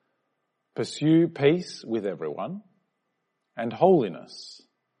pursue peace with everyone, and holiness,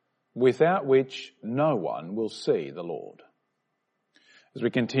 without which no one will see the Lord. As we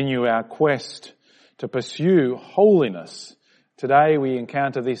continue our quest to pursue holiness, today we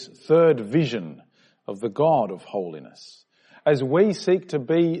encounter this third vision of the God of holiness, as we seek to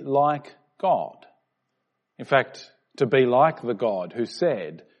be like God. In fact, to be like the God who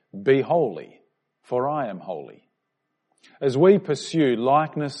said, "Be holy, for I am holy." As we pursue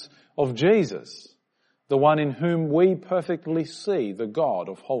likeness of Jesus, the one in whom we perfectly see the God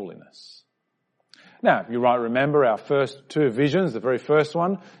of holiness. Now, you might remember our first two visions. The very first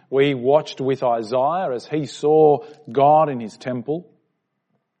one, we watched with Isaiah as he saw God in his temple.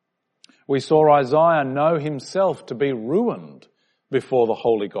 We saw Isaiah know himself to be ruined before the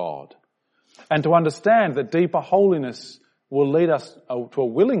holy God, and to understand that deeper holiness will lead us to a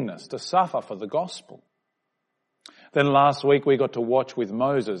willingness to suffer for the gospel. Then last week we got to watch with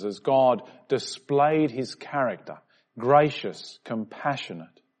Moses as God displayed his character, gracious,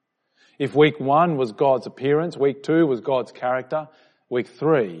 compassionate. If week 1 was God's appearance, week 2 was God's character, week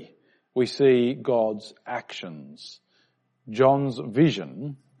 3 we see God's actions, John's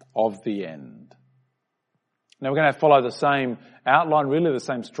vision of the end. Now we're going to follow the same outline, really the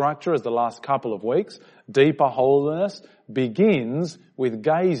same structure as the last couple of weeks. Deeper holiness begins with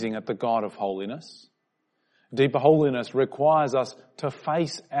gazing at the God of holiness. Deeper holiness requires us to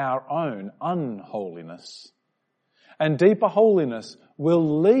face our own unholiness. And deeper holiness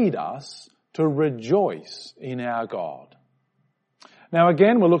will lead us to rejoice in our God. Now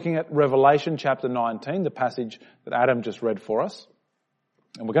again, we're looking at Revelation chapter 19, the passage that Adam just read for us.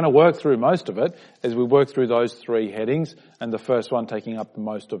 And we're going to work through most of it as we work through those 3 headings, and the first one taking up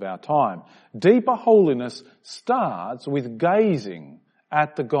most of our time. Deeper holiness starts with gazing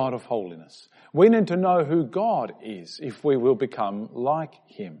at the God of holiness. We need to know who God is if we will become like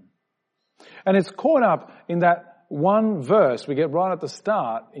him. And it's caught up in that one verse we get right at the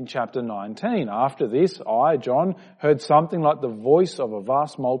start in chapter 19. After this, I, John, heard something like the voice of a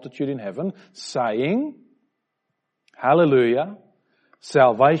vast multitude in heaven saying, "Hallelujah,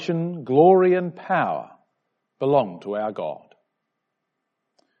 salvation, glory and power belong to our God."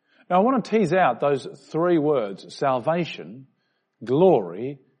 Now I want to tease out those 3 words, salvation,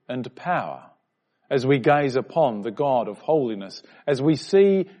 glory and power, as we gaze upon the God of holiness, as we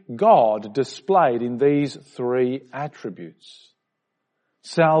see God displayed in these 3 attributes.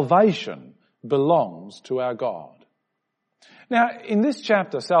 Salvation belongs to our God. Now, in this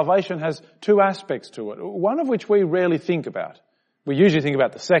chapter, salvation has 2 aspects to it, one of which we rarely think about. We usually think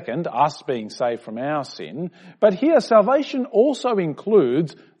about the second, us being saved from our sin, but here salvation also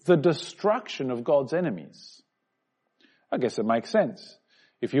includes the destruction of God's enemies. I guess it makes sense.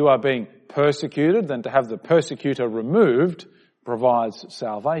 If you are being persecuted, then to have the persecutor removed provides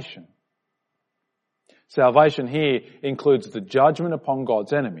salvation. Salvation here includes the judgment upon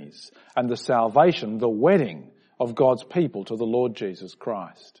God's enemies and the salvation, the wedding of God's people to the Lord Jesus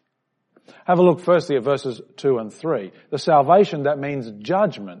Christ. Have a look firstly at verses 2 and 3. The salvation that means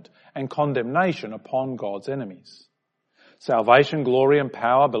judgment and condemnation upon God's enemies. Salvation, glory and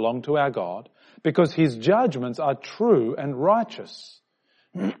power belong to our God because his judgments are true and righteous.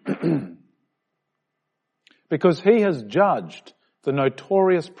 Because he has judged the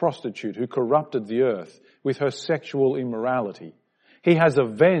notorious prostitute who corrupted the earth with her sexual immorality. He has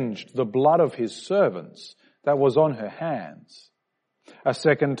avenged the blood of his servants that was on her hands. A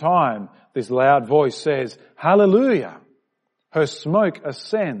second time, this loud voice says, "Hallelujah! Her smoke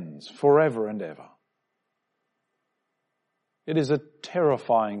ascends forever and ever." It is a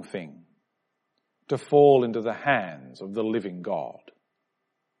terrifying thing to fall into the hands of the living God.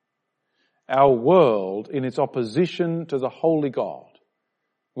 Our world, in its opposition to the holy God,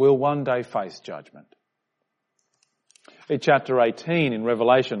 will one day face judgment. In chapter 18 in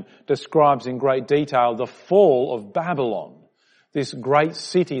Revelation describes in great detail the fall of Babylon, this great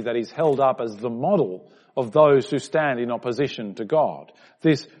city that is held up as the model of those who stand in opposition to God.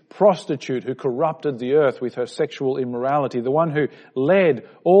 This prostitute who corrupted the earth with her sexual immorality, the one who led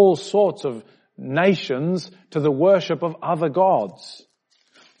all sorts of nations to the worship of other gods.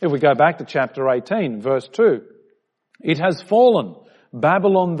 If we go back to chapter 18, verse 2, it has fallen.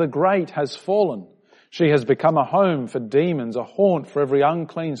 Babylon the Great has fallen. She has become a home for demons, a haunt for every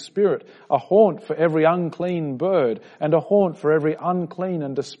unclean spirit, a haunt for every unclean bird, and a haunt for every unclean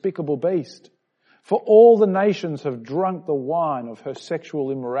and despicable beast. For all the nations have drunk the wine of her sexual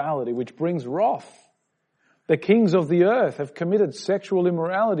immorality, which brings wrath. The kings of the earth have committed sexual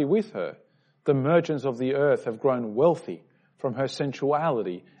immorality with her. The merchants of the earth have grown wealthy from her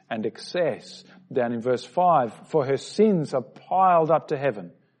sensuality and excess. Down in verse 5, for her sins are piled up to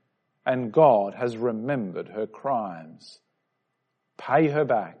heaven. and God has remembered her crimes. Pay her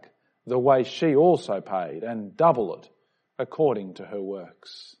back the way she also paid, and double it according to her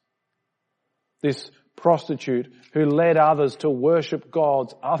works. This prostitute who led others to worship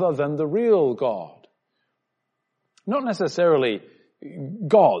gods other than the real God. Not necessarily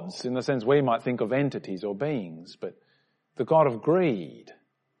gods in the sense we might think of entities or beings, but the God of greed,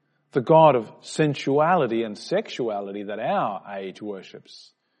 the God of sensuality and sexuality that our age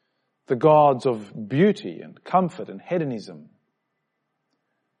worships, the gods of beauty and comfort and hedonism.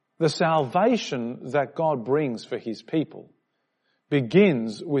 The salvation that God brings for his people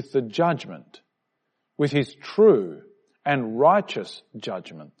begins with the judgment, with his true and righteous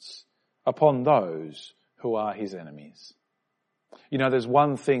judgments upon those who are his enemies. You know, there's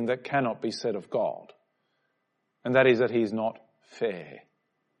one thing that cannot be said of God, and that is that he is not fair.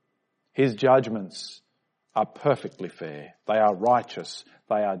 His judgments are perfectly fair. They are righteous.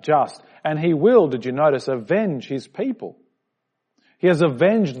 They are just. And he will, did you notice, avenge his people. He has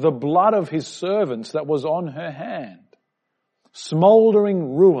avenged the blood of his servants that was on her hand.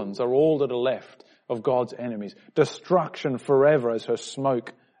 Smouldering ruins are all that are left of God's enemies. Destruction forever as her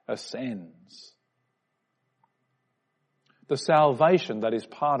smoke ascends. The salvation that is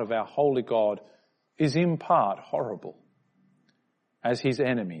part of our holy God is in part horrible, as his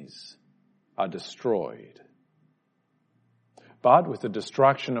enemies are destroyed. But with the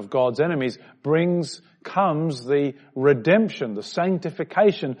destruction of God's enemies comes the redemption, the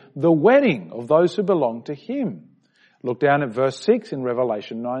sanctification, the wedding of those who belong to him. Look down at verse 6 in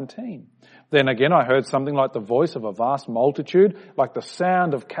Revelation 19. Then again I heard something like the voice of a vast multitude, like the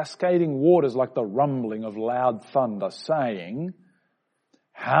sound of cascading waters, like the rumbling of loud thunder, saying,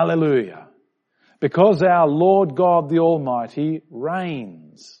 Hallelujah, because our Lord God the Almighty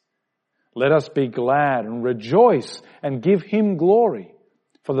reigns. Let us be glad and rejoice and give him glory,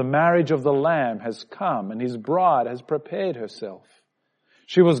 for the marriage of the Lamb has come and his bride has prepared herself.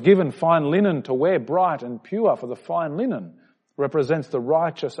 She was given fine linen to wear, bright and pure, for the fine linen represents the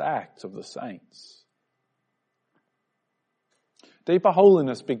righteous acts of the saints. Deeper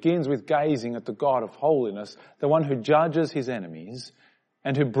holiness begins with gazing at the God of holiness, the one who judges his enemies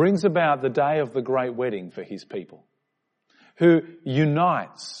and who brings about the day of the great wedding for his people, who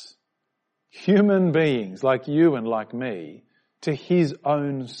unites human beings like you and like me to his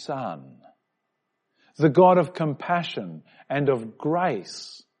own Son. The God of compassion and of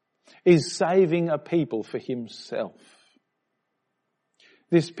grace is saving a people for himself.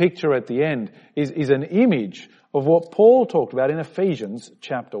 This picture at the end is an image of what Paul talked about in Ephesians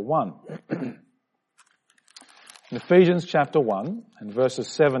chapter 1. In Ephesians chapter 1 and verses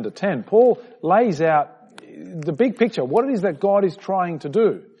 7 to 10, Paul lays out the big picture, what it is that God is trying to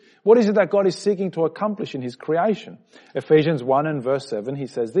do. What is it that God is seeking to accomplish in his creation? Ephesians 1 and verse 7, he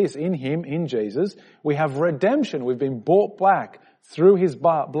says this, in him, in Jesus, we have redemption. We've been bought back through his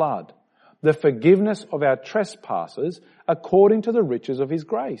blood, the forgiveness of our trespasses according to the riches of his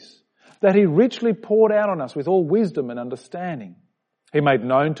grace, that he richly poured out on us with all wisdom and understanding. He made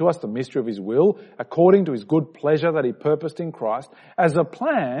known to us the mystery of his will, according to his good pleasure that he purposed in Christ, as a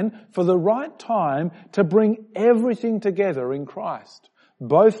plan for the right time to bring everything together in Christ,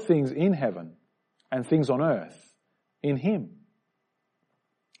 both things in heaven and things on earth in him.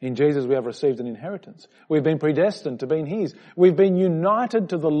 In Jesus we have received an inheritance. We've been predestined to be his. We've been united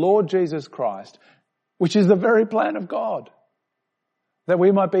to the Lord Jesus Christ, which is the very plan of God, that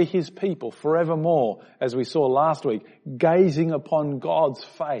we might be his people forevermore, as we saw last week, gazing upon God's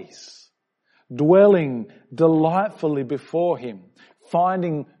face, dwelling delightfully before him,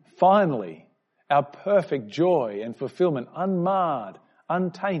 finding finally our perfect joy and fulfillment unmarred,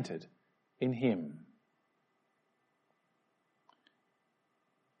 untainted in him.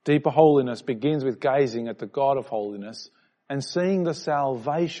 Deeper holiness begins with gazing at the God of holiness and seeing the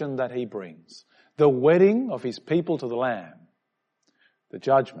salvation that he brings, the wedding of his people to the Lamb, the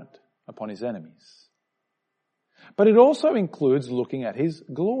judgment upon his enemies. But it also includes looking at his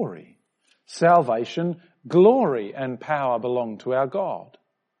glory. Salvation, glory and power belong to our God.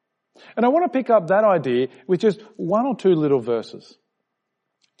 And I want to pick up that idea with just one or two little verses.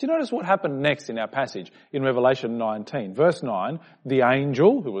 Do you notice what happened next in our passage in Revelation 19? Verse 9, the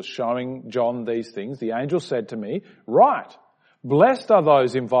angel who was showing John these things, the angel said to me, "Write, blessed are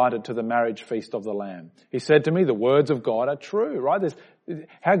those invited to the marriage feast of the Lamb." He said to me, the words of God are true, right?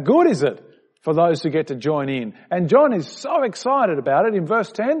 How good is it for those who get to join in? And John is so excited about it. In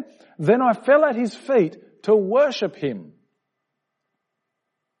verse 10, then I fell at his feet to worship him.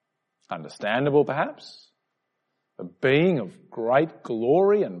 Understandable perhaps. A being of great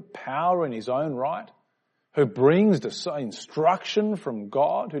glory and power in his own right, who brings instruction from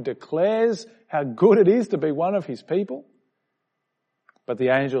God, who declares how good it is to be one of his people. But the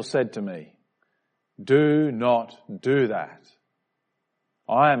angel said to me, do not do that.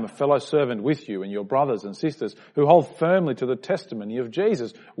 I am a fellow servant with you and your brothers and sisters who hold firmly to the testimony of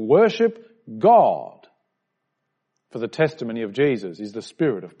Jesus. Worship God, for the testimony of Jesus is the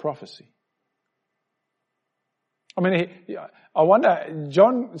spirit of prophecy. I mean, I wonder,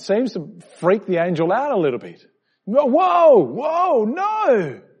 John seems to freak the angel out a little bit. Whoa,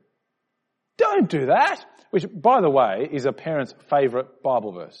 no! Don't do that! Which, by the way, is a parent's favourite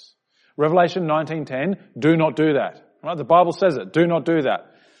Bible verse. Revelation 19:10, do not do that. Right? The Bible says it, do not do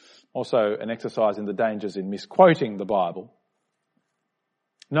that. Also an exercise in the dangers in misquoting the Bible.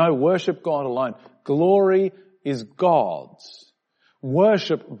 No, worship God alone. Glory is God's.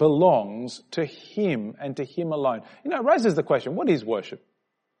 Worship belongs to Him and to Him alone. You know, it raises the question, what is worship?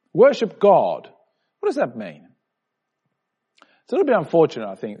 Worship God. What does that mean? It's a little bit unfortunate,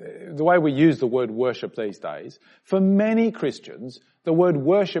 I think, the way we use the word worship these days. For many Christians, the word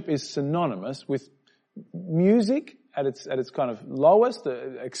worship is synonymous with music at its kind of lowest,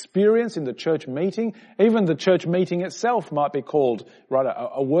 experience in the church meeting. Even the church meeting itself might be called, right,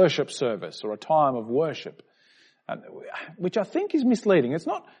 a worship service or a time of worship, which I think is misleading. It's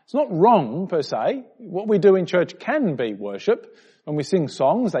not wrong per se. What we do in church can be worship. When we sing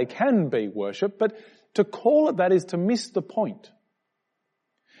songs, they can be worship, but to call it that is to miss the point.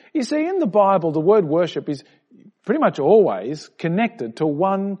 You see, in the Bible, the word worship is pretty much always connected to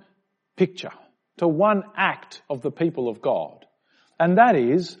one picture, to one act of the people of God. And that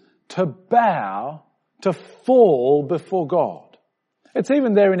is to bow, to fall before God. It's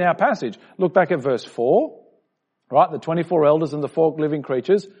even there in our passage. Look back at verse 4. Right, the 24 elders and the 4 living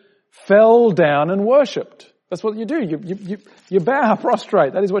creatures fell down and worshipped. That's what you do. You bow,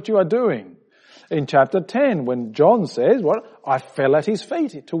 prostrate. That is what you are doing. In chapter 10, when John says, I fell at his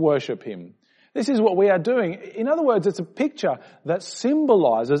feet to worship him. This is what we are doing. In other words, it's a picture that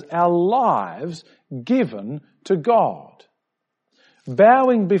symbolizes our lives given to God.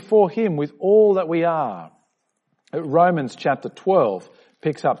 Bowing before him with all that we are. Romans chapter 12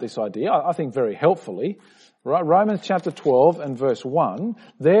 picks up this idea, I think very helpfully. Right, Romans chapter 12 and verse 1,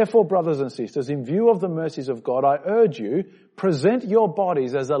 therefore, brothers and sisters, in view of the mercies of God, I urge you, present your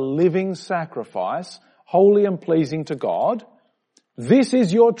bodies as a living sacrifice, holy and pleasing to God. This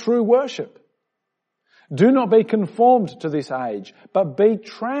is your true worship. Do not be conformed to this age, but be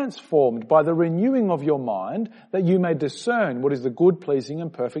transformed by the renewing of your mind, that you may discern what is the good, pleasing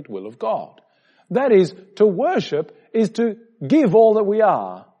and perfect will of God. That is, to worship is to give all that we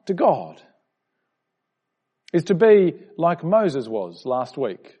are to God. Is to be like Moses was last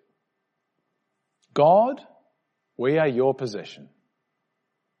week. God, we are your possession.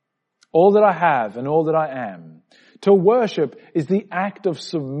 All that I have and all that I am. To worship is the act of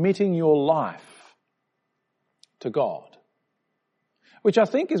submitting your life to God. Which I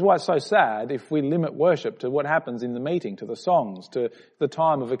think is why it's so sad if we limit worship to what happens in the meeting, to the songs, to the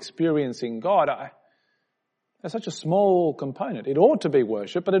time of experiencing God. That's such a small component. It ought to be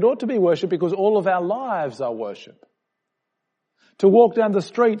worship, but it ought to be worship because all of our lives are worship. To walk down the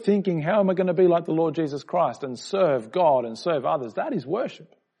street thinking, how am I going to be like the Lord Jesus Christ and serve God and serve others? That is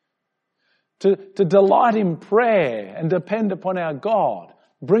worship. To delight in prayer and depend upon our God,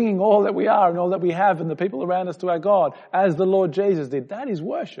 bringing all that we are and all that we have and the people around us to our God, as the Lord Jesus did, that is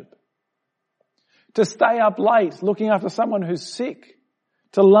worship. To stay up late looking after someone who's sick,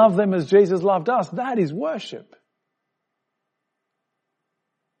 to love them as Jesus loved us, that is worship.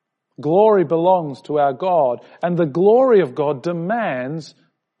 Glory belongs to our God, and the glory of God demands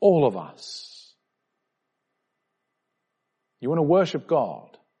all of us. You want to worship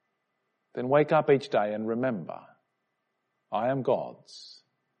God? Then wake up each day and remember, I am God's.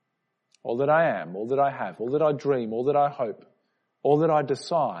 All that I am, all that I have, all that I dream, all that I hope, all that I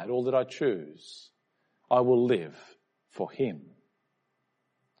decide, all that I choose, I will live for Him.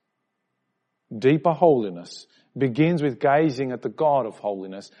 Deeper holiness begins with gazing at the God of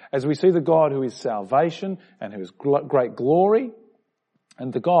holiness, as we see the God who is salvation and who is great glory,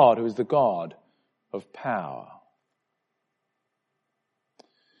 and the God who is the God of power.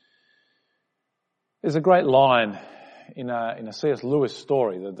 There's a great line in a C.S. Lewis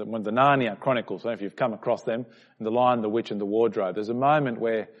story, the Narnia Chronicles. I don't know if you've come across them, in The Lion, the Witch and the Wardrobe. There's a moment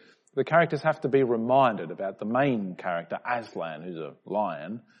where the characters have to be reminded about the main character, Aslan, who's a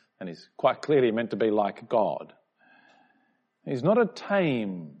lion, and he's quite clearly meant to be like God. He's not a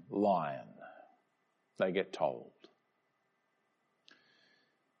tame lion, they get told.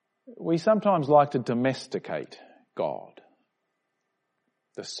 We sometimes like to domesticate God.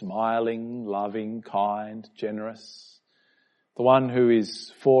 the smiling, loving, kind, generous, the one who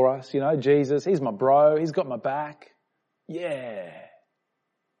is for us. You know, Jesus, he's my bro, he's got my back. Yeah.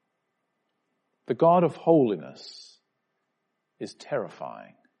 The God of holiness is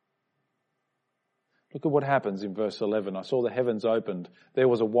terrifying. Look at what happens in verse 11. I saw the heavens opened. There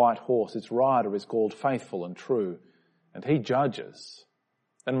was a white horse. Its rider is called Faithful and True. And he judges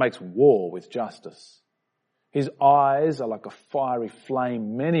and makes war with justice. His eyes are like a fiery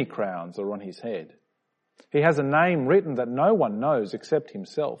flame. Many crowns are on his head. He has a name written that no one knows except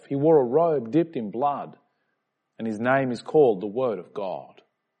himself. He wore a robe dipped in blood, and his name is called the Word of God.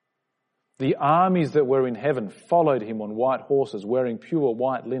 The armies that were in heaven followed him on white horses, wearing pure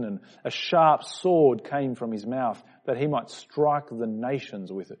white linen. A sharp sword came from his mouth, that he might strike the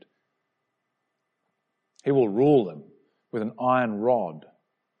nations with it. He will rule them with an iron rod.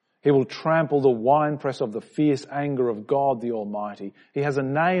 He will trample the winepress of the fierce anger of God the Almighty. He has a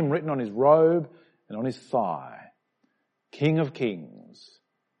name written on his robe and on his thigh: King of Kings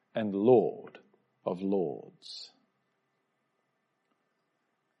and Lord of Lords.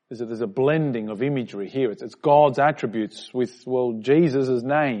 There's a blending of imagery here. It's God's attributes with, Jesus'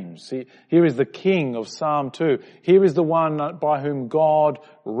 names. Here is the King of Psalm 2. Here is the one by whom God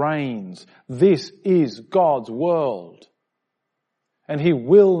reigns. This is God's world. And he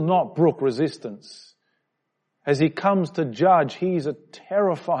will not brook resistance. As he comes to judge, he is a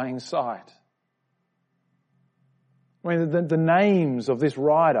terrifying sight. I mean, the names of this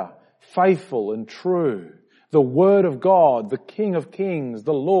rider, Faithful and True, the Word of God, the King of Kings,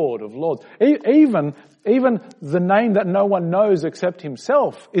 the Lord of Lords. Even the name that no one knows except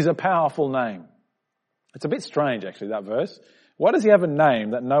himself is a powerful name. It's a bit strange, actually, that verse. Why does he have a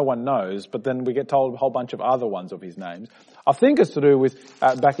name that no one knows, but then we get told a whole bunch of other ones of his names? I think it's to do with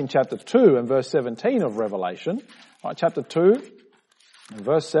back in chapter 2 and verse 17 of Revelation. Right, chapter 2 and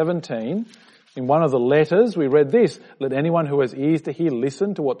verse 17. In one of the letters, we read this: let anyone who has ears to hear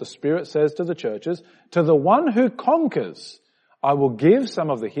listen to what the Spirit says to the churches. To the one who conquers, I will give some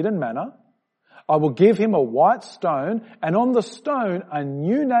of the hidden manna. I will give him a white stone, and on the stone a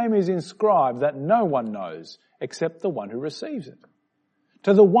new name is inscribed that no one knows except the one who receives it.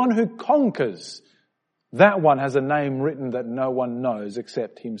 To the one who conquers, that one has a name written that no one knows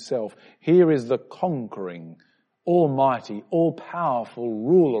except himself. Here is the conquering, almighty, all-powerful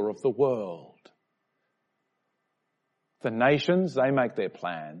ruler of the world. The nations, they make their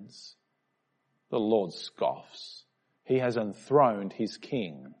plans. The Lord scoffs. He has enthroned his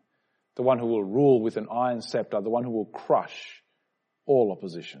king, the one who will rule with an iron scepter, the one who will crush all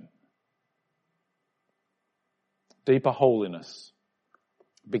opposition. Deeper holiness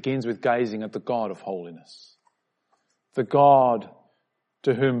begins with gazing at the God of holiness, the God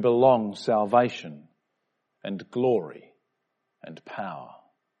to whom belongs salvation and glory and power.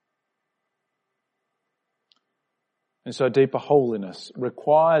 And so deeper holiness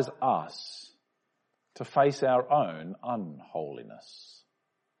requires us to face our own unholiness.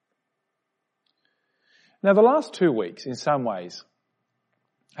 Now, the last 2 weeks, in some ways,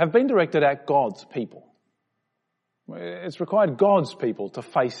 have been directed at God's people. It's required God's people to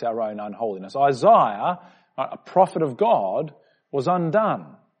face our own unholiness. Isaiah, a prophet of God, was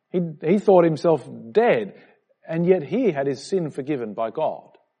undone. He thought himself dead, and yet he had his sin forgiven by God.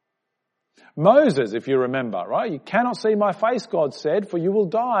 Moses, if you remember, right? You cannot see my face, God said, for you will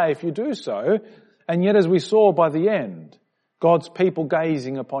die if you do so. And yet, as we saw by the end, God's people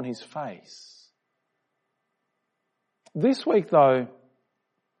gazing upon his face. This week, though,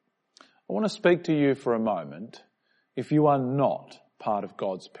 I want to speak to you for a moment if you are not part of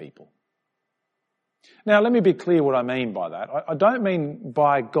God's people. Now, let me be clear what I mean by that. I don't mean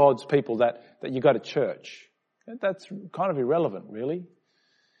by God's people that you go to church. That's kind of irrelevant, really.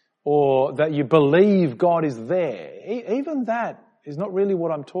 Or that you believe God is there. Even that is not really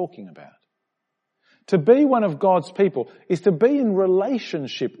what I'm talking about. To be one of God's people is to be in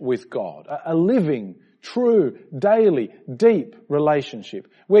relationship with God, a living, true, daily, deep relationship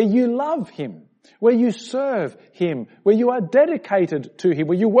where you love him, where you serve him, where you are dedicated to him,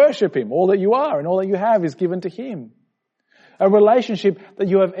 where you worship him. All that you are and all that you have is given to him. A relationship that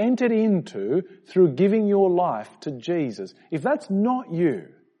you have entered into through giving your life to Jesus. If that's not you,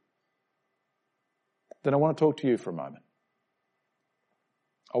 then I want to talk to you for a moment.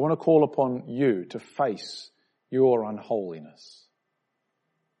 I want to call upon you to face your unholiness.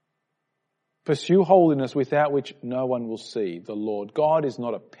 Pursue holiness without which no one will see the Lord. God is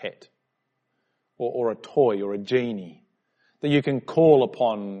not a pet or a toy or a genie that you can call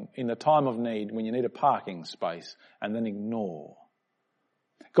upon in the time of need when you need a parking space and then ignore.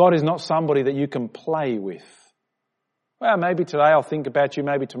 God is not somebody that you can play with. Well, maybe today I'll think about you,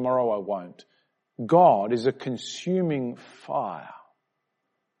 maybe tomorrow I won't. God is a consuming fire.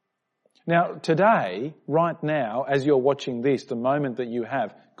 Now, today, right now, as you're watching this, the moment that you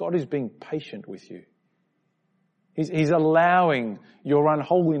have, God is being patient with you. He's allowing your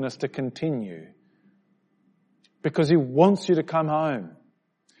unholiness to continue because He wants you to come home.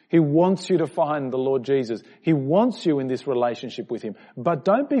 He wants you to find the Lord Jesus. He wants you in this relationship with Him. But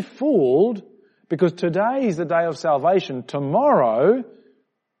don't be fooled, because today is the day of salvation. Tomorrow,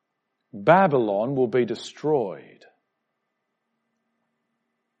 Babylon will be destroyed.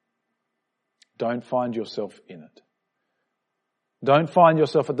 Don't find yourself in it. Don't find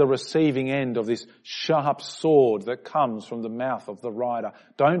yourself at the receiving end of this sharp sword that comes from the mouth of the rider.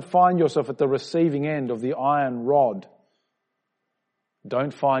 Don't find yourself at the receiving end of the iron rod.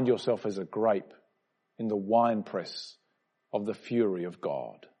 Don't find yourself as a grape in the winepress of the fury of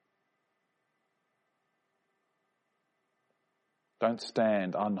God. Don't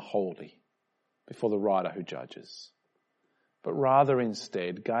stand unholy before the rider who judges, but rather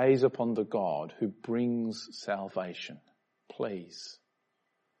instead gaze upon the God who brings salvation. Please.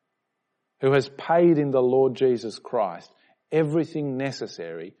 Who has paid in the Lord Jesus Christ everything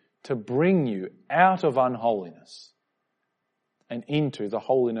necessary to bring you out of unholiness and into the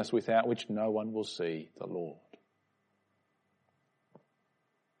holiness without which no one will see the Lord.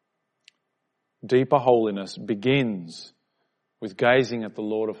 Deeper holiness begins with gazing at the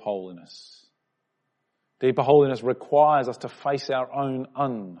Lord of holiness. Deeper holiness requires us to face our own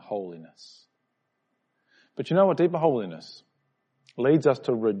unholiness. But you know what? Deeper holiness leads us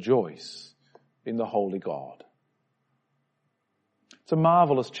to rejoice in the holy God. It's a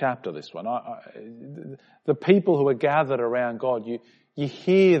marvelous chapter, this one. The people who are gathered around God, you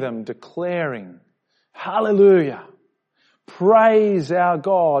hear them declaring, hallelujah, praise our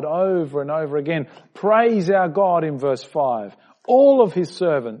God over and over again. Praise our God in verse 5. All of His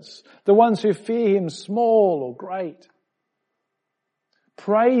servants, the ones who fear Him, small or great.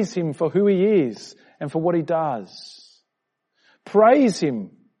 Praise Him for who He is and for what He does. Praise Him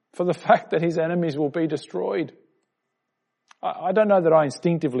for the fact that His enemies will be destroyed. I don't know that I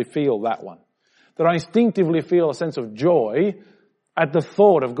instinctively feel that one. That I instinctively feel a sense of joy at the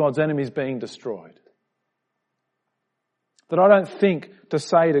thought of God's enemies being destroyed. That I don't think to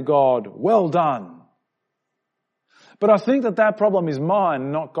say to God, well done. But I think that problem is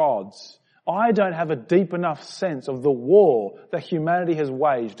mine, not God's. I don't have a deep enough sense of the war that humanity has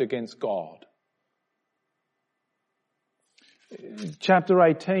waged against God. Chapter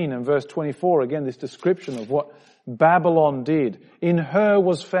 18 and verse 24, again, this description of what Babylon did. In her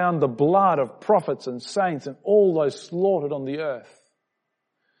was found the blood of prophets and saints and all those slaughtered on the earth.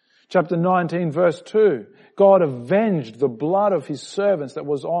 Chapter 19 verse 2, God avenged the blood of His servants that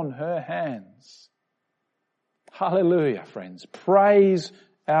was on her hands. Hallelujah, friends. Praise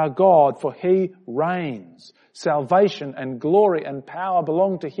our God, for He reigns. Salvation and glory and power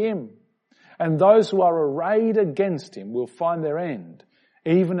belong to Him. And those who are arrayed against Him will find their end,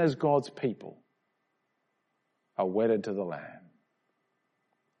 even as God's people are wedded to the Lamb.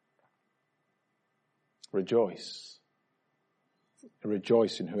 Rejoice.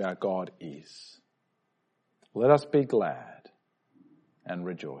 Rejoice in who our God is. Let us be glad and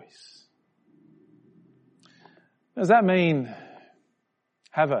rejoice. Does that mean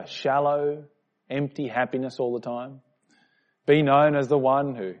have a shallow, empty happiness all the time? Be known as the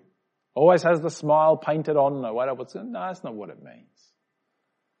one who always has the smile painted on, no matter what's... No, that's not what it means.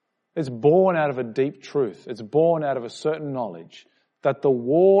 It's born out of a deep truth. It's born out of a certain knowledge that the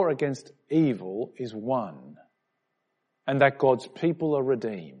war against evil is won and that God's people are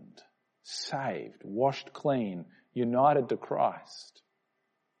redeemed, saved, washed clean, united to Christ.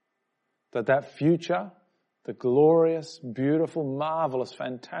 That future, the glorious, beautiful, marvelous,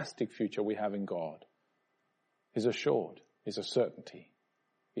 fantastic future we have in God is assured, is a certainty,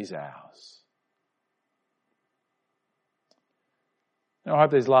 is ours. Now, I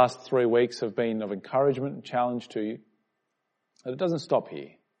hope these last 3 weeks have been of encouragement and challenge to you. That it doesn't stop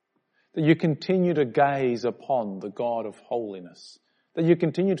here. That you continue to gaze upon the God of holiness. That you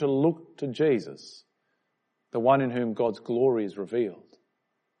continue to look to Jesus, the one in whom God's glory is revealed.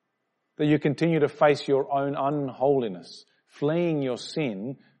 That you continue to face your own unholiness, fleeing your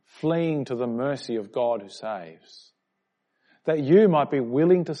sin, fleeing to the mercy of God who saves. That you might be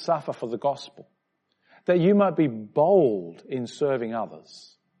willing to suffer for the gospel. That you might be bold in serving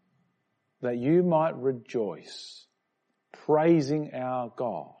others. That you might rejoice, praising our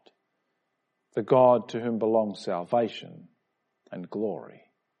God, the God to whom belongs salvation and glory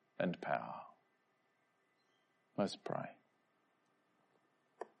and power. Let's pray.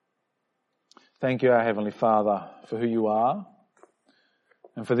 Thank you, our Heavenly Father, for who you are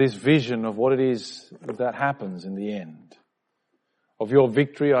and for this vision of what it is that happens in the end, of your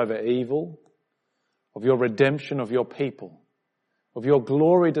victory over evil, of your redemption of your people, of your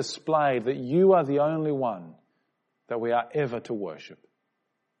glory displayed that you are the only one that we are ever to worship.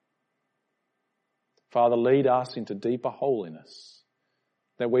 Father, lead us into deeper holiness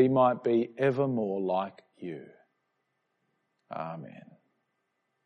that we might be ever more like you. Amen.